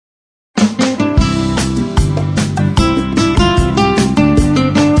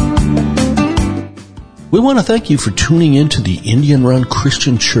We want to thank you for tuning in to the Indian Run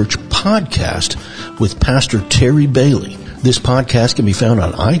Christian Church podcast with Pastor Terry Bailey. This podcast can be found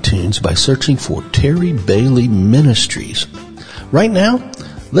on iTunes by searching for Terry Bailey Ministries. Right now,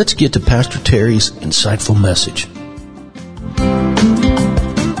 let's get to Pastor Terry's insightful message.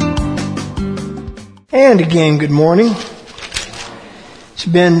 And again, good morning. It's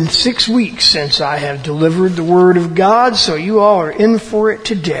been 6 weeks since I have delivered the Word of God, so you all are in for it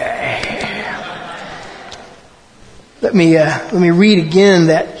today. Let me read again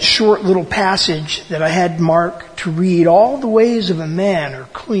that short little passage that I had marked to read. All the ways of a man are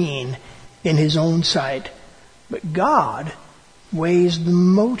clean in his own sight, but God weighs the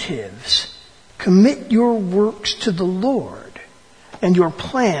motives. Commit your works to the Lord, and your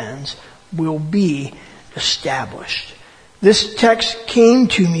plans will be established. This text came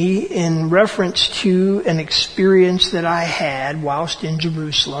to me in reference to an experience that I had whilst in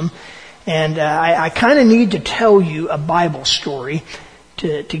Jerusalem. And I kind of need to tell you a Bible story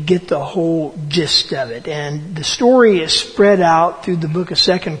to get the whole gist of it. And the story is spread out through the book of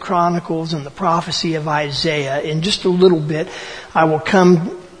 2 Chronicles and the prophecy of Isaiah. In just a little bit, I will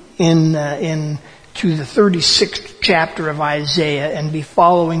come in to the 36th chapter of Isaiah and be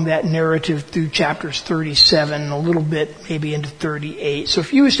following that narrative through chapters 37 and a little bit maybe into 38. So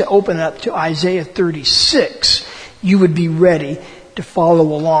if you was to open up to Isaiah 36, you would be ready to follow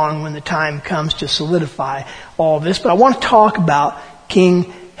along when the time comes to solidify all this. But I want to talk about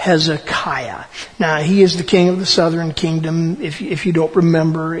King Hezekiah. Now, he is the king of the southern kingdom. If you don't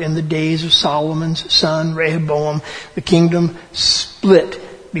remember, in the days of Solomon's son, Rehoboam, the kingdom split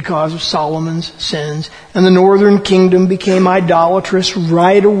because of Solomon's sins. And the northern kingdom became idolatrous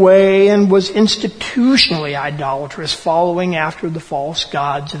right away and was institutionally idolatrous, following after the false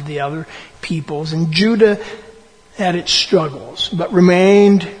gods of the other peoples. And Judah had its struggles, but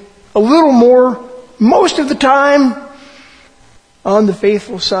remained a little more, most of the time, on the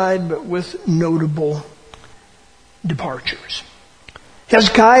faithful side, but with notable departures.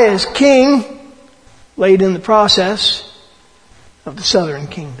 Hezekiah is king, late in the process, of the southern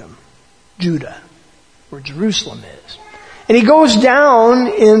kingdom, Judah, where Jerusalem is. And he goes down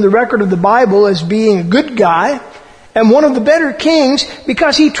in the record of the Bible as being a good guy and one of the better kings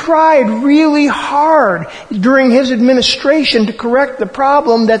because he tried really hard during his administration to correct the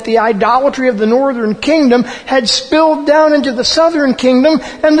problem that the idolatry of the northern kingdom had spilled down into the southern kingdom,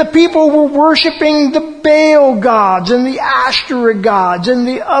 and the people were worshiping the Baal gods and the Ashtoreth gods and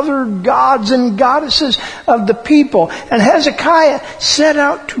the other gods and goddesses of the people. And Hezekiah set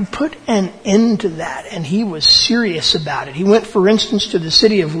out to put an end to that, and he was serious about it. He went, for instance, to the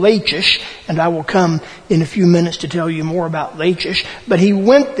city of Lachish, and I will come in a few minutes to tell you more about Lachish, but he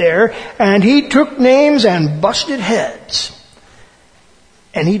went there and he took names and busted heads.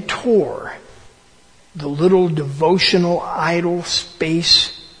 And he tore the little devotional idol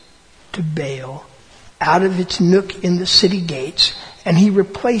space to Baal out of its nook in the city gates, and he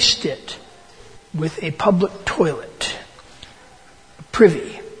replaced it with a public toilet, a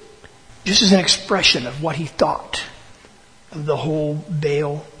privy, just as an expression of what he thought of the whole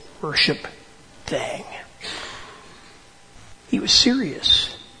Baal worship thing. He was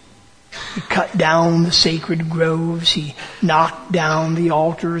serious. He cut down the sacred groves. He knocked down the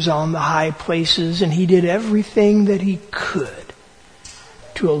altars on the high places. And he did everything that he could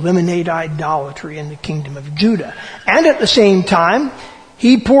to eliminate idolatry in the kingdom of Judah. And at the same time,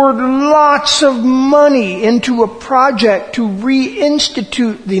 he poured lots of money into a project to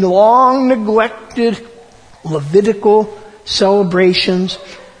reinstitute the long neglected Levitical celebrations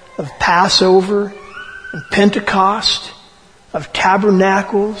of Passover and Pentecost, of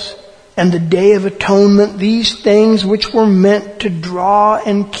Tabernacles and the Day of Atonement, these things which were meant to draw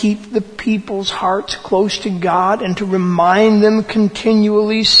and keep the people's hearts close to God and to remind them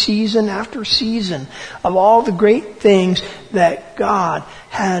continually, season after season, of all the great things that God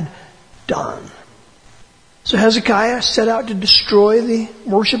had done. So Hezekiah set out to destroy the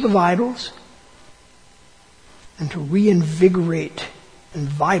worship of idols and to reinvigorate and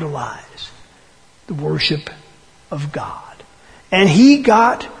vitalize the worship of God. And he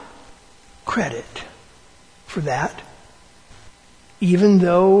got credit for that, even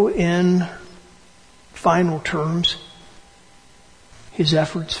though in final terms his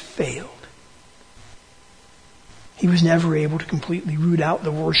efforts failed. He was never able to completely root out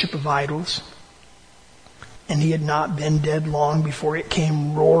the worship of idols, and he had not been dead long before it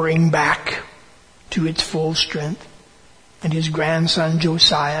came roaring back to its full strength. And his grandson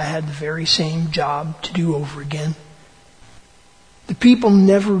Josiah had the very same job to do over again. The people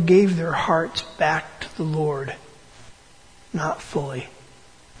never gave their hearts back to the Lord. Not fully.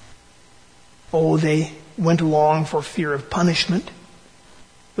 Oh, they went along for fear of punishment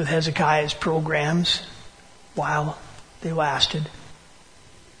with Hezekiah's programs while they lasted.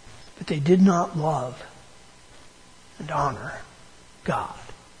 But they did not love and honor God.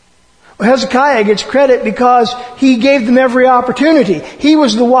 Well, Hezekiah gets credit because he gave them every opportunity. He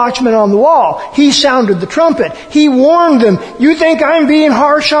was the watchman on the wall. He sounded the trumpet. He warned them, you think I'm being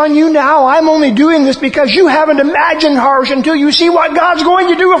harsh on you now? I'm only doing this because you haven't imagined harsh until you see what God's going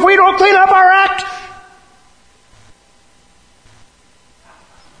to do if we don't clean up our act.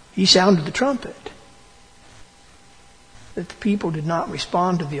 He sounded the trumpet. That the people did not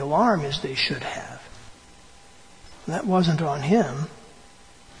respond to the alarm as they should have. That wasn't on him.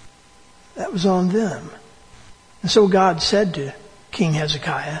 That was on them. And so God said to King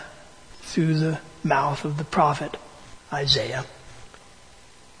Hezekiah through the mouth of the prophet Isaiah,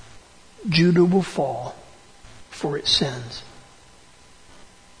 Judah will fall for its sins.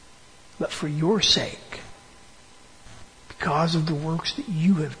 But for your sake, because of the works that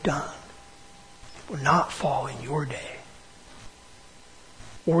you have done, it will not fall in your day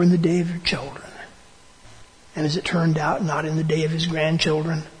or in the day of your children. And as it turned out, not in the day of his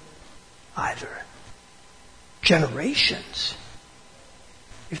grandchildren either. Generations,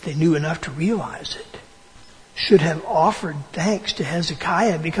 if they knew enough to realize it, should have offered thanks to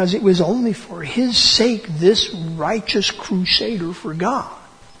Hezekiah because it was only for his sake, this righteous crusader for God,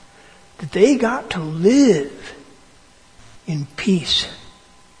 that they got to live in peace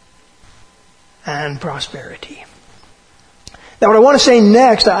and prosperity. Now what I want to say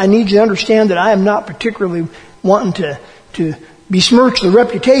next, I need you to understand that I am not particularly wanting to besmirch the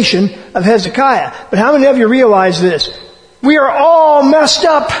reputation of Hezekiah. But how many of you realize this? We are all messed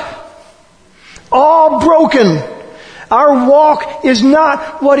up. All broken. Our walk is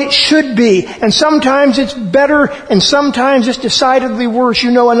not what it should be. And sometimes it's better and sometimes it's decidedly worse.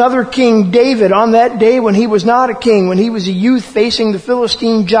 You know, another king, David, on that day when he was not a king, when he was a youth facing the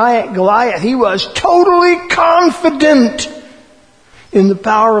Philistine giant Goliath, he was totally confident in the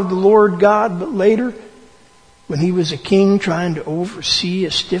power of the Lord God. But later, when he was a king trying to oversee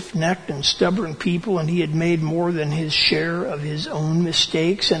a stiff-necked and stubborn people, and he had made more than his share of his own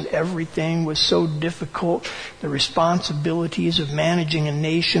mistakes, and everything was so difficult, the responsibilities of managing a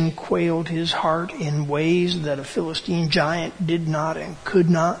nation quailed his heart in ways that a Philistine giant did not and could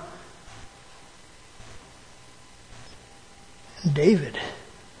not. And David's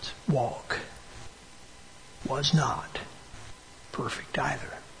walk was not perfect either.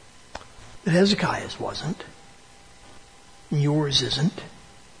 But Hezekiah's wasn't. Yours isn't.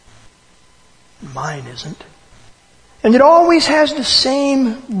 Mine isn't. And it always has the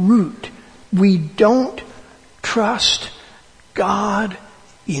same root. We don't trust God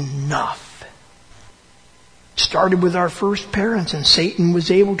enough. It started with our first parents, and Satan was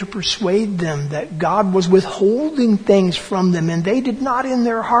able to persuade them that God was withholding things from them, and they did not in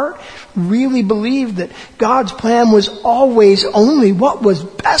their heart really believe that God's plan was always only what was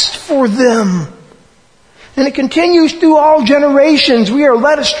best for them. And it continues through all generations. We are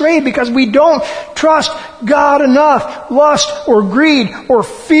led astray because we don't trust God enough. Lust or greed or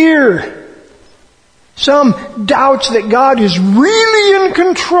fear. Some doubts that God is really in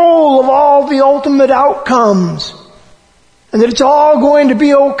control of all the ultimate outcomes. And that it's all going to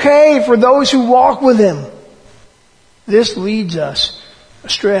be okay for those who walk with Him. This leads us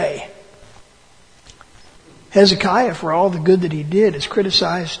astray. Hezekiah, for all the good that he did, is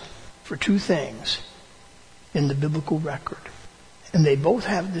criticized for two things in the biblical record. And they both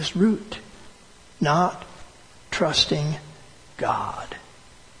have this root. Not trusting God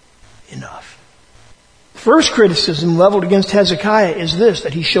enough. The first criticism leveled against Hezekiah is this,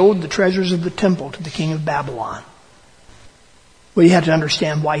 that he showed the treasures of the temple to the king of Babylon. Well, you have to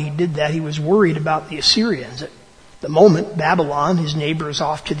understand why he did that. He was worried about the Assyrians. At the moment, Babylon, his neighbors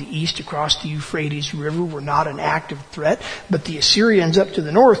off to the east across the Euphrates River, were not an active threat, but the Assyrians up to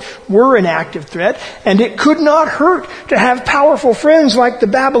the north were an active threat, and it could not hurt to have powerful friends like the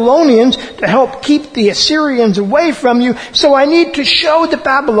Babylonians to help keep the Assyrians away from you. So I need to show the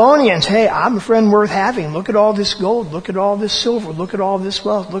Babylonians, hey, I'm a friend worth having. Look at all this gold. Look at all this silver. Look at all this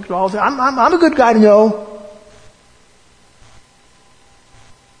wealth. Look at all this. I'm a good guy to know.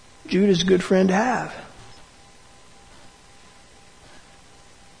 Judah's a good friend to have.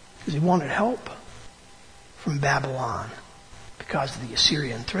 Because he wanted help from Babylon because of the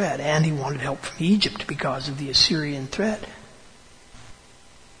Assyrian threat. And he wanted help from Egypt because of the Assyrian threat.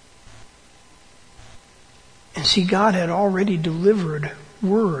 And see, God had already delivered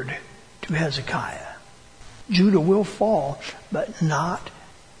word to Hezekiah. Judah will fall, but not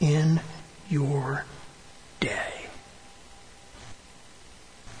in your day.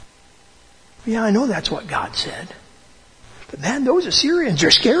 Yeah, I know that's what God said. But man, those Assyrians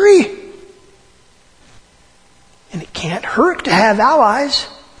are scary. And it can't hurt to have allies.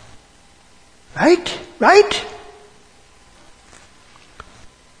 Right? Right?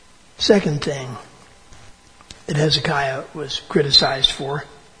 Second thing that Hezekiah was criticized for,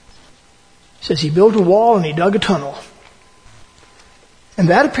 says he built a wall and he dug a tunnel. And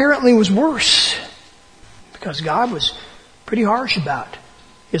that apparently was worse, because God was pretty harsh about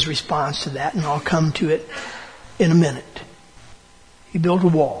his response to that, and I'll come to it in a minute. He built a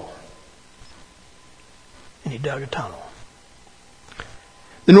wall and he dug a tunnel.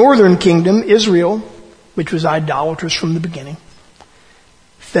 The northern kingdom, Israel, which was idolatrous from the beginning,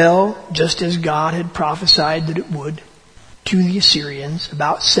 fell just as God had prophesied that it would to the Assyrians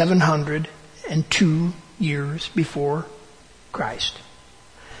about 702 years before Christ.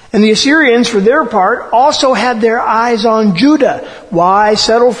 And the Assyrians, for their part, also had their eyes on Judah. Why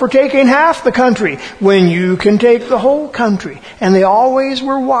settle for taking half the country when you can take the whole country? And they always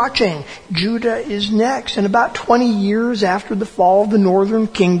were watching. Judah is next. And about 20 years after the fall of the northern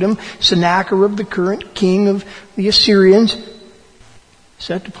kingdom, Sennacherib, the current king of the Assyrians,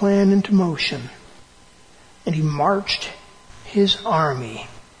 set the plan into motion. And he marched his army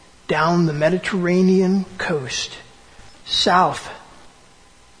down the Mediterranean coast, south,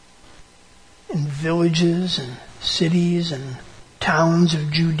 and villages and cities and towns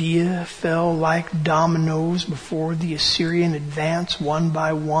of Judea fell like dominoes before the Assyrian advance, one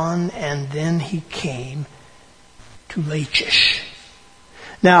by one, and then he came to Lachish.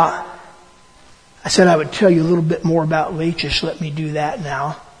 Now, I said I would tell you a little bit more about Lachish. Let me do that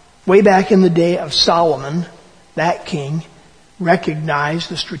now. Way back in the day of Solomon, that king recognized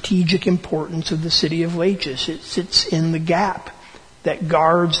the strategic importance of the city of Lachish. It sits in the gap that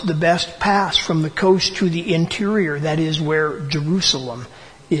guards the best pass from the coast to the interior, that is where Jerusalem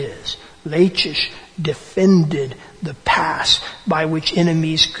is. Lachish defended the pass by which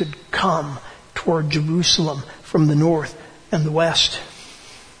enemies could come toward Jerusalem from the north and the west.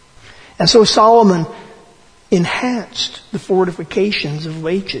 And so Solomon enhanced the fortifications of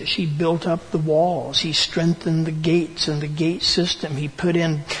Lachish. He built up the walls. He strengthened the gates and the gate system. He put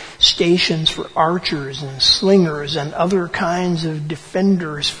in stations for archers and slingers and other kinds of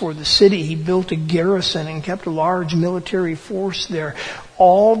defenders for the city. He built a garrison and kept a large military force there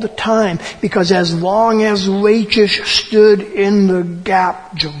all the time, because as long as Lachish stood in the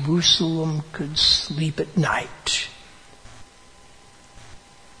gap, Jerusalem could sleep at night.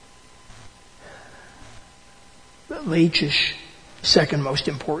 Lachish, second most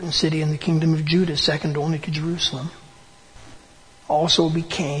important city in the kingdom of Judah, second only to Jerusalem, also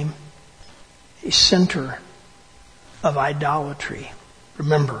became a center of idolatry.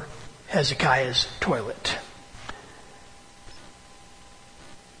 Remember Hezekiah's toilet.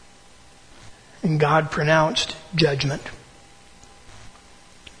 And God pronounced judgment,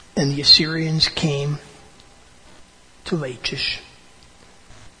 and the Assyrians came to Lachish,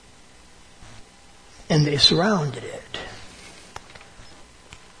 and they surrounded it.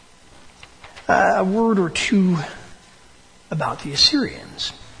 A word or two about the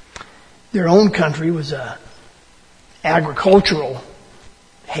Assyrians. Their own country was a agricultural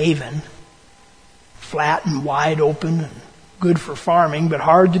haven, flat and wide open and good for farming, but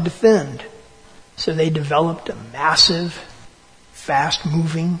hard to defend. So they developed a massive,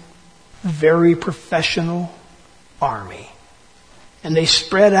 fast-moving, very professional army. And they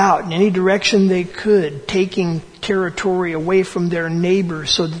spread out in any direction they could, taking territory away from their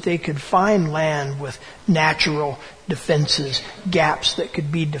neighbors so that they could find land with natural defenses, gaps that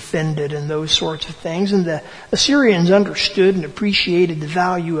could be defended, and those sorts of things. And the Assyrians understood and appreciated the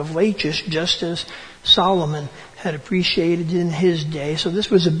value of Lachish, just as Solomon had appreciated in his day. So this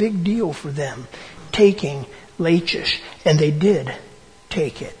was a big deal for them, taking Lachish. And they did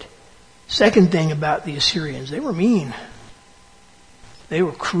take it. Second thing about the Assyrians, they were mean. They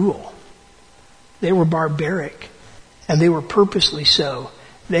were cruel. They were barbaric. And they were purposely so.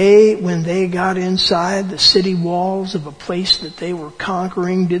 When they got inside the city walls of a place that they were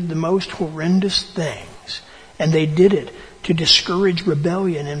conquering, did the most horrendous things. And they did it to discourage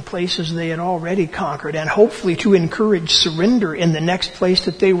rebellion in places they had already conquered, and hopefully to encourage surrender in the next place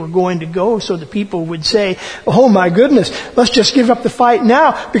that they were going to go, so the people would say, oh my goodness, let's just give up the fight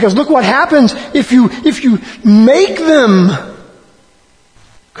now, because look what happens if you make them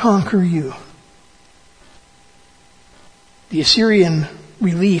conquer you. The Assyrian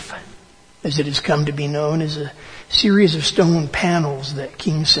relief, as it has come to be known, is a series of stone panels that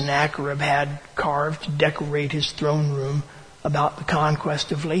King Sennacherib had carved to decorate his throne room about the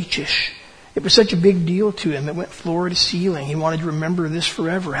conquest of Lachish. It was such a big deal to him. It went floor to ceiling. He wanted to remember this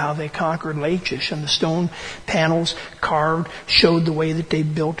forever, how they conquered Lachish. And the stone panels carved showed the way that they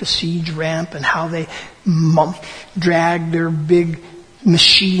built a siege ramp and how they dragged their big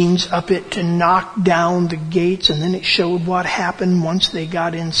machines up it to knock down the gates. And then it showed what happened once they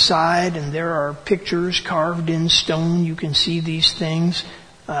got inside. And there are pictures carved in stone. You can see these things.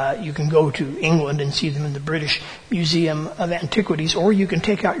 You can go to England and see them in the British Museum of Antiquities, or you can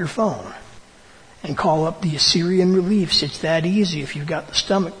take out your phone and call up the Assyrian reliefs. It's that easy if you've got the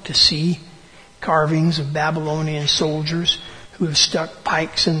stomach to see carvings of Babylonian soldiers who have stuck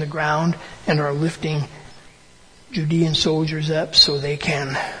pikes in the ground and are lifting Judean soldiers up so they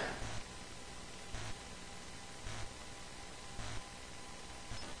can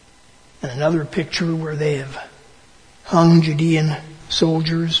and another picture where they have hung Judean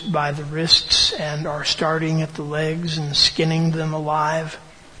soldiers by the wrists and are starting at the legs and skinning them alive.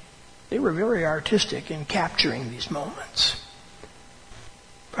 They were very artistic in capturing these moments.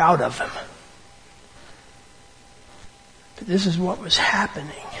 Proud of them. But this is what was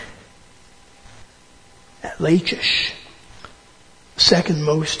happening at Lachish, the second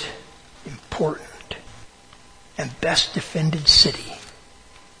most important and best defended city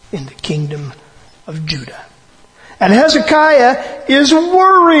in the kingdom of Judah. And Hezekiah is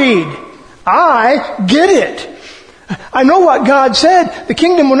worried. I get it. I know what God said. The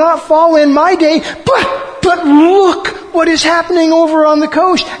kingdom will not fall in my day, but look what is happening over on the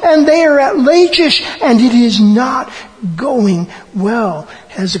coast. And they are at Lachish, and it is not going well.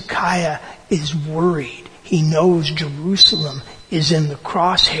 Hezekiah is worried. He knows Jerusalem is in the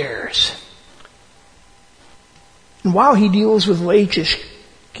crosshairs. And while he deals with Lachish,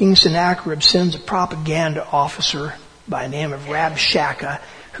 King Sennacherib sends a propaganda officer by the name of Rabshakeh,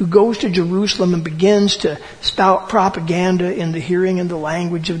 who goes to Jerusalem and begins to spout propaganda in the hearing and the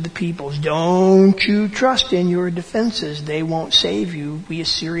language of the peoples. Don't you trust in your defenses. They won't save you. We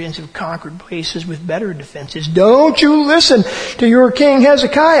Assyrians have conquered places with better defenses. Don't you listen to your king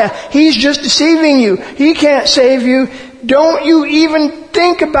Hezekiah. He's just deceiving you. He can't save you. Don't you even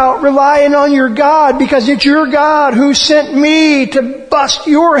think about relying on your God, because it's your God who sent me to bust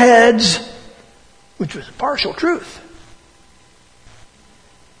your heads, which was a partial truth.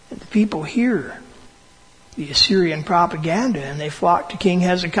 And the people hear the Assyrian propaganda and they flock to King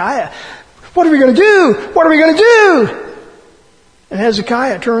Hezekiah. What are we going to do? What are we going to do? And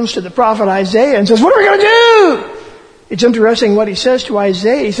Hezekiah turns to the prophet Isaiah and says, what are we going to do? It's interesting what he says to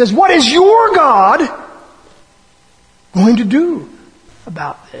Isaiah. He says, what is your God going to do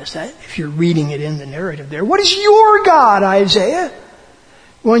about this? If you're reading it in the narrative there, what is your God, Isaiah,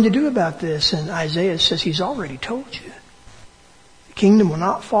 going to do about this? And Isaiah says, he's already told you. The kingdom will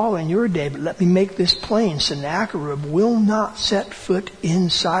not fall in your day, but let me make this plain. Sennacherib will not set foot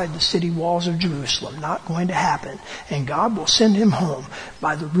inside the city walls of Jerusalem. Not going to happen. And God will send him home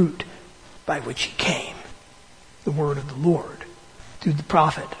by the route by which he came. The word of the Lord through the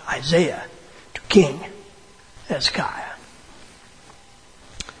prophet Isaiah to King Hezekiah.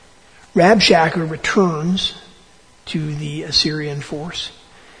 Rabshakeh returns to the Assyrian force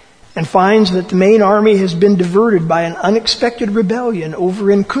and finds that the main army has been diverted by an unexpected rebellion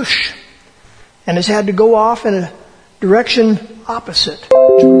over in Cush and has had to go off in a direction opposite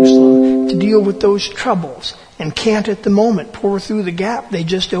Jerusalem to deal with those troubles and can't at the moment pour through the gap they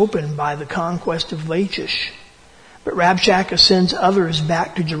just opened by the conquest of Lachish. But Rabshakeh sends others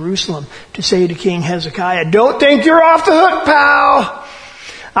back to Jerusalem to say to King Hezekiah, don't think you're off the hook, pal!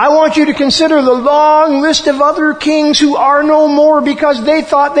 I want you to consider the long list of other kings who are no more because they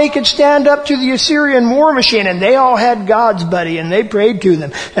thought they could stand up to the Assyrian war machine, and they all had gods, buddy, and they prayed to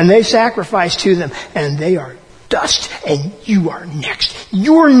them and they sacrificed to them, and they are dust, and you are next.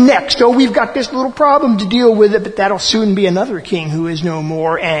 You're next. Oh, we've got this little problem to deal with it, but that'll soon be another king who is no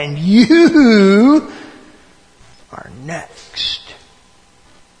more, and you are next.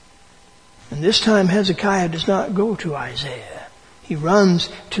 And this time Hezekiah does not go to Isaiah. He runs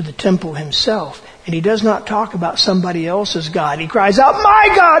to the temple himself, and he does not talk about somebody else's God. He cries out, my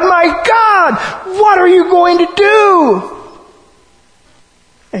God, what are you going to do?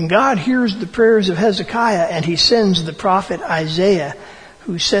 And God hears the prayers of Hezekiah, and he sends the prophet Isaiah,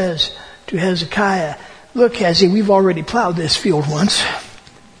 who says to Hezekiah, look, Hezi, we've already plowed this field once,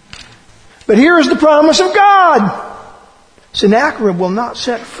 but here is the promise of God. Sennacherib will not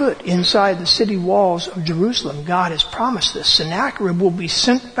set foot inside the city walls of Jerusalem. God has promised this. Sennacherib will be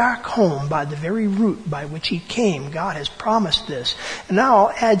sent back home by the very route by which he came. God has promised this. And now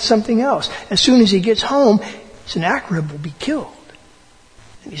I'll add something else. As soon as he gets home, Sennacherib will be killed.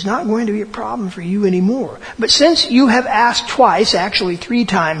 And he's not going to be a problem for you anymore. But since you have asked twice, actually 3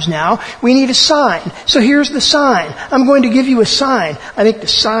 times now, we need a sign. So here's the sign. I'm going to give you a sign. I think the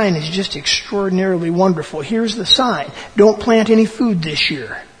sign is just extraordinarily wonderful. Here's the sign. Don't plant any food this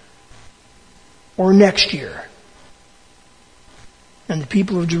year. Or next year. And the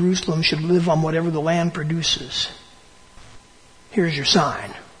people of Jerusalem should live on whatever the land produces. Here's your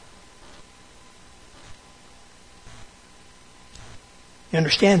sign. You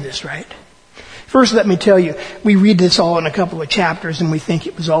understand this, right? First, let me tell you, we read this all in a couple of chapters and we think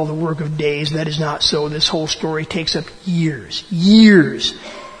it was all the work of days. That is not so. This whole story takes up years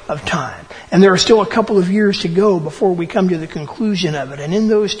of time. And there are still a couple of years to go before we come to the conclusion of it. And in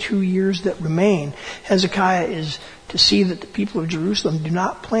those 2 years that remain, Hezekiah is to see that the people of Jerusalem do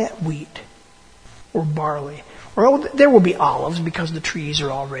not plant wheat or barley. Or there will be olives because the trees are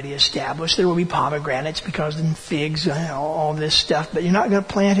already established. There will be pomegranates because and figs, all this stuff. But you're not going to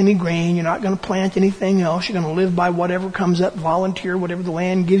plant any grain. You're not going to plant anything else. You're going to live by whatever comes up, volunteer, whatever the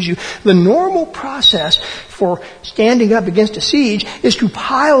land gives you. The normal process for standing up against a siege is to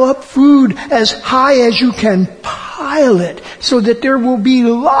pile up food as high as you can pile it so that there will be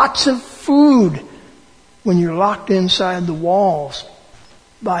lots of food when you're locked inside the walls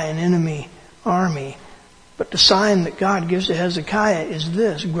by an enemy army. But the sign that God gives to Hezekiah is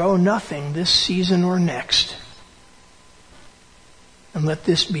this: grow nothing this season or next. And let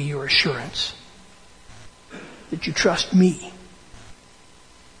this be your assurance that you trust me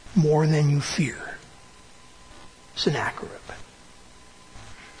more than you fear Sennacherib.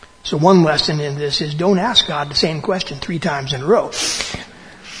 So one lesson in this is don't ask God the same question 3 times in a row.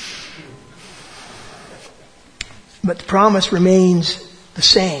 But the promise remains the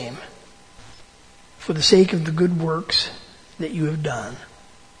same. For the sake of the good works that you have done,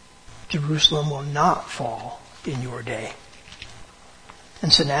 Jerusalem will not fall in your day.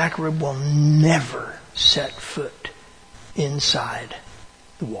 And Sennacherib will never set foot inside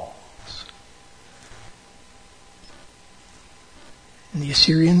the walls. And the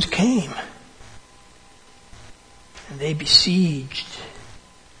Assyrians came. And they besieged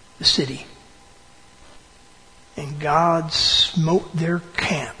the city. And God smote their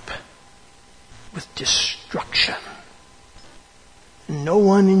camp with destruction. And no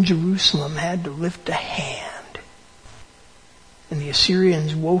one in Jerusalem had to lift a hand. And the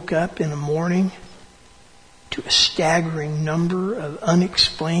Assyrians woke up in the morning to a staggering number of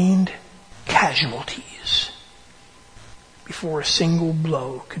unexplained casualties before a single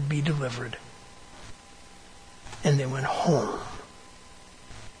blow could be delivered. And they went home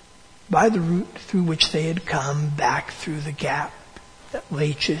by the route through which they had come, back through the gap at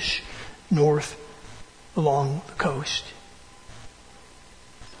Lachish, north along the coast.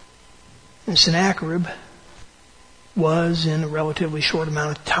 And Sennacherib was, in a relatively short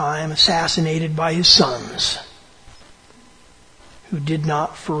amount of time, assassinated by his sons, who did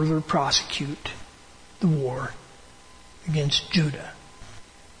not further prosecute the war against Judah.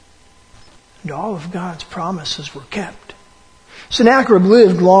 And all of God's promises were kept. Sennacherib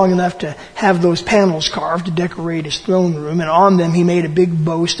lived long enough to have those panels carved to decorate his throne room, and on them he made a big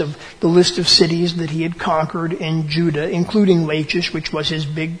boast of the list of cities that he had conquered in Judah, including Lachish, which was his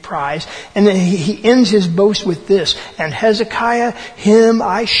big prize. And then he ends his boast with this: and Hezekiah, him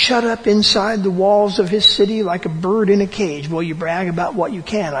I shut up inside the walls of his city like a bird in a cage. Well, you brag about what you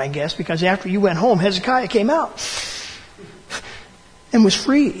can, I guess, because after you went home, Hezekiah came out and was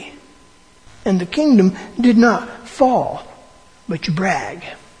free. And the kingdom did not fall. But you brag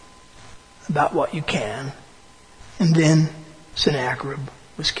about what you can. And then Sennacherib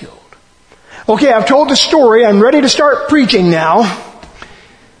was killed. Okay, I've told the story. I'm ready to start preaching now.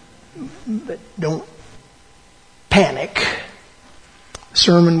 But don't panic. The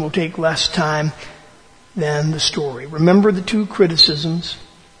sermon will take less time than the story. Remember the 2 criticisms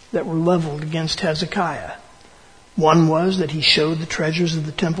that were leveled against Hezekiah. One was that he showed the treasures of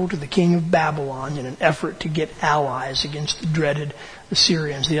the temple to the king of Babylon in an effort to get allies against the dreaded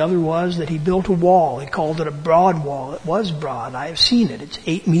Assyrians. The other was that he built a wall. He called it a broad wall. It was broad. I have seen it. It's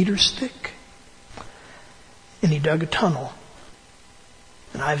 8 meters thick. And he dug a tunnel.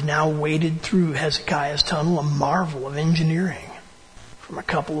 And I've now waded through Hezekiah's tunnel, a marvel of engineering from a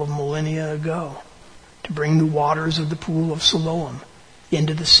couple of millennia ago, to bring the waters of the pool of Siloam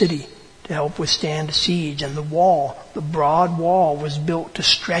into the city to help withstand a siege. And the wall, the broad wall, was built to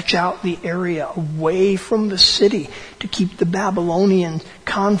stretch out the area away from the city to keep the Babylonian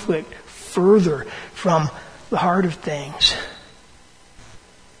conflict further from the heart of things.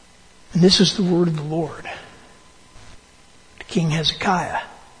 And this is the word of the Lord to King Hezekiah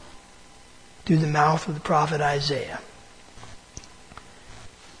through the mouth of the prophet Isaiah.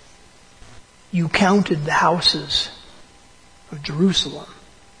 You counted the houses of Jerusalem,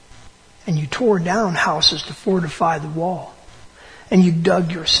 and you tore down houses to fortify the wall, and you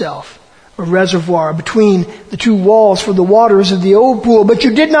dug yourself a reservoir between the two walls for the waters of the old pool, but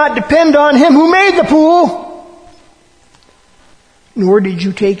you did not depend on him who made the pool, nor did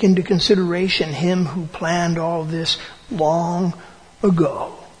you take into consideration him who planned all this long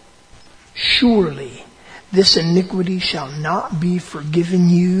ago. Surely this iniquity shall not be forgiven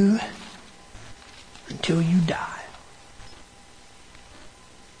you until you die.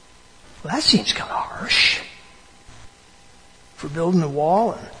 Well, that seems kind of harsh. For building a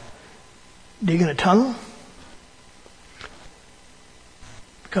wall and digging a tunnel.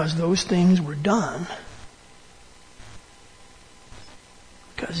 Because those things were done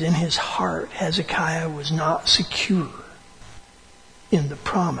because in his heart Hezekiah was not secure in the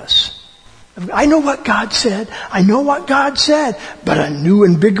promise. I know what God said. I know what God said. But a new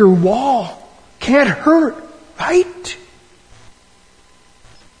and bigger wall can't hurt, right?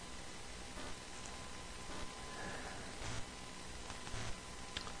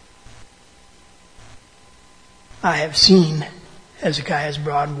 I have seen Hezekiah's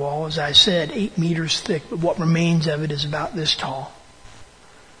broad wall, as I said, 8 meters thick, but what remains of it is about this tall.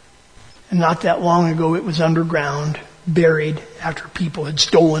 And not that long ago it was underground, buried after people had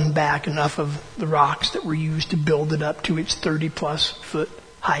stolen back enough of the rocks that were used to build it up to its 30-plus foot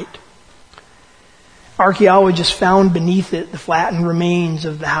height. Archaeologists found beneath it the flattened remains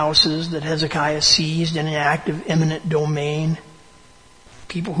of the houses that Hezekiah seized in an act of eminent domain.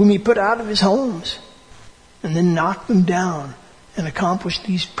 People whom he put out of his homes and then knocked them down and accomplished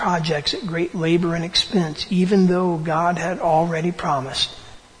these projects at great labor and expense, even though God had already promised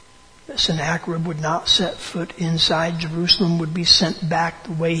that Sennacherib would not set foot inside Jerusalem, would be sent back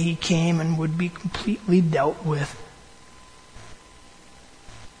the way he came, and would be completely dealt with.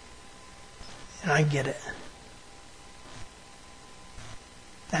 And I get it.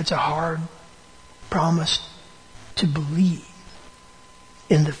 That's a hard promise to believe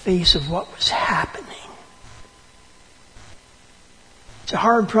in the face of what was happening. It's a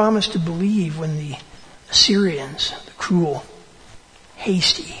hard promise to believe when the Assyrians, the cruel,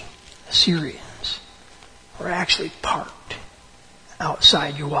 hasty Assyrians, were actually parked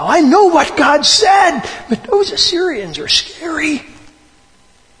outside your wall. I know what God said, but those Assyrians are scary.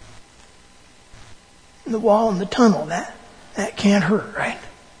 And the wall and the tunnel, that can't hurt, right?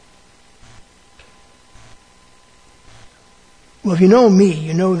 Well, if you know me,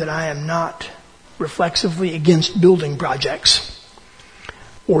 you know that I am not reflexively against building projects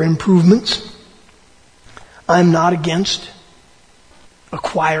or improvements. I'm not against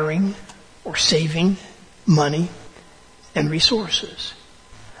acquiring or saving money and resources.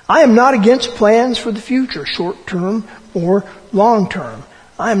 I am not against plans for the future, short-term or long-term.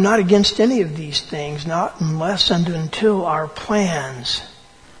 I am not against any of these things, not unless and until our plans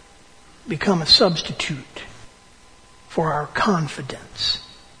become a substitute for our confidence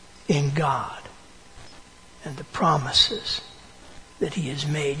in God and the promises that he has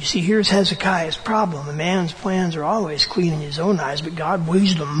made. You see, here's Hezekiah's problem. A man's plans are always clean in his own eyes, but God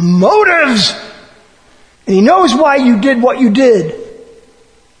weighs the motives. And he knows why you did what you did.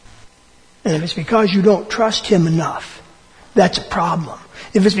 And if it's because you don't trust him enough, that's a problem.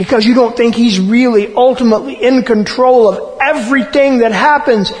 If it's because you don't think he's really ultimately in control of everything that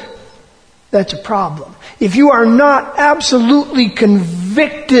happens, that's a problem. If you are not absolutely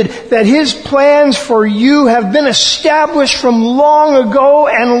convicted that his plans for you have been established from long ago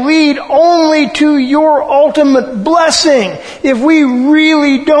and lead only to your ultimate blessing, if we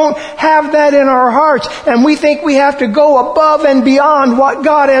really don't have that in our hearts and we think we have to go above and beyond what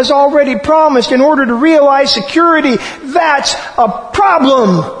God has already promised in order to realize security, that's a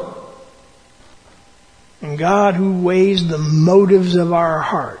problem. And God, who weighs the motives of our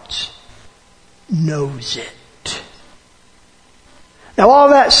hearts, knows it. Now, all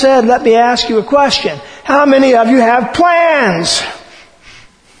that said, let me ask you a question. How many of you have plans?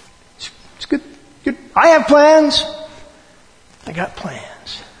 It's good. I have plans. I got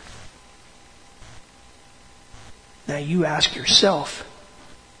plans. Now you ask yourself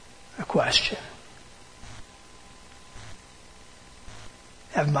a question.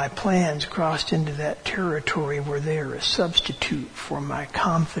 Have my plans crossed into that territory where they are a substitute for my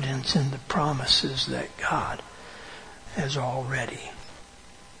confidence in the promises that God has already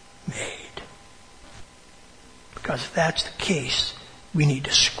made? Because if that's the case, we need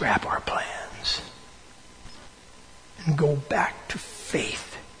to scrap our plans and go back to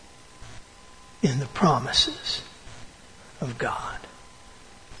faith in the promises of God.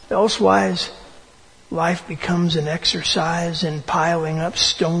 Elsewise, life becomes an exercise in piling up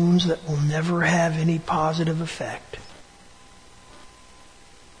stones that will never have any positive effect,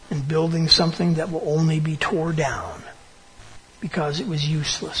 and building something that will only be torn down because it was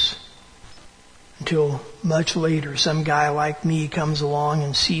useless. Until much later, some guy like me comes along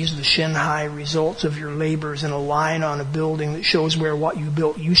and sees the shin-high results of your labors in a line on a building that shows where what you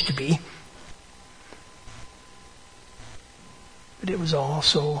built used to be. But it was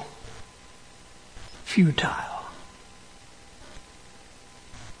also futile,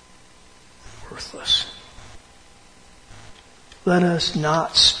 worthless. Let us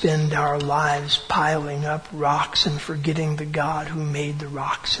not spend our lives piling up rocks and forgetting the God who made the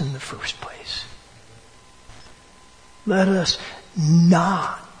rocks in the first place. Let us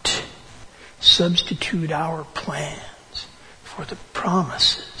not substitute our plans for the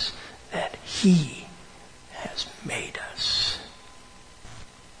promises that He has made us.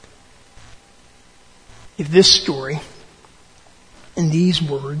 If this story and these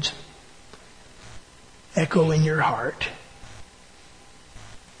words echo in your heart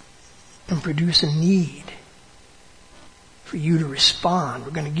and produce a need for you to respond,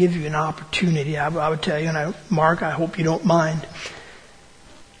 we're going to give you an opportunity. I would tell you, and Mark, I hope you don't mind.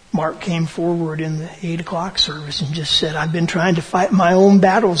 Mark came forward in the 8 o'clock service and just said, I've been trying to fight my own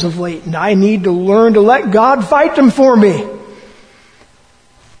battles of late, and I need to learn to let God fight them for me.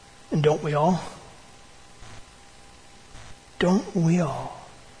 And don't we all? Don't we all?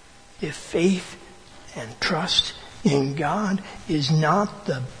 If faith and trust in God is not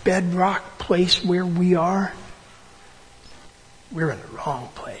the bedrock place where we are, we're in the wrong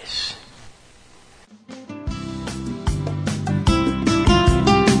place.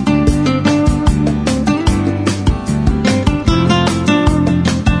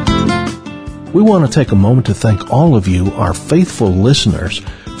 We want to take a moment to thank all of you, our faithful listeners,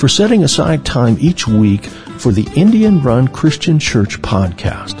 for setting aside time each week for the Indian Run Christian Church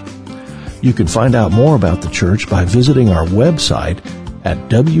podcast. You can find out more about the church by visiting our website at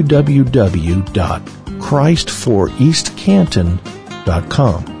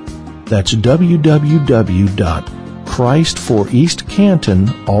www.christforeastcanton.com. That's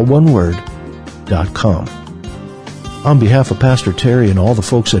www.christforeastcanton, all one word, .com. On behalf of Pastor Terry and all the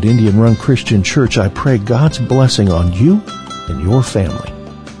folks at Indian Run Christian Church, I pray God's blessing on you and your family.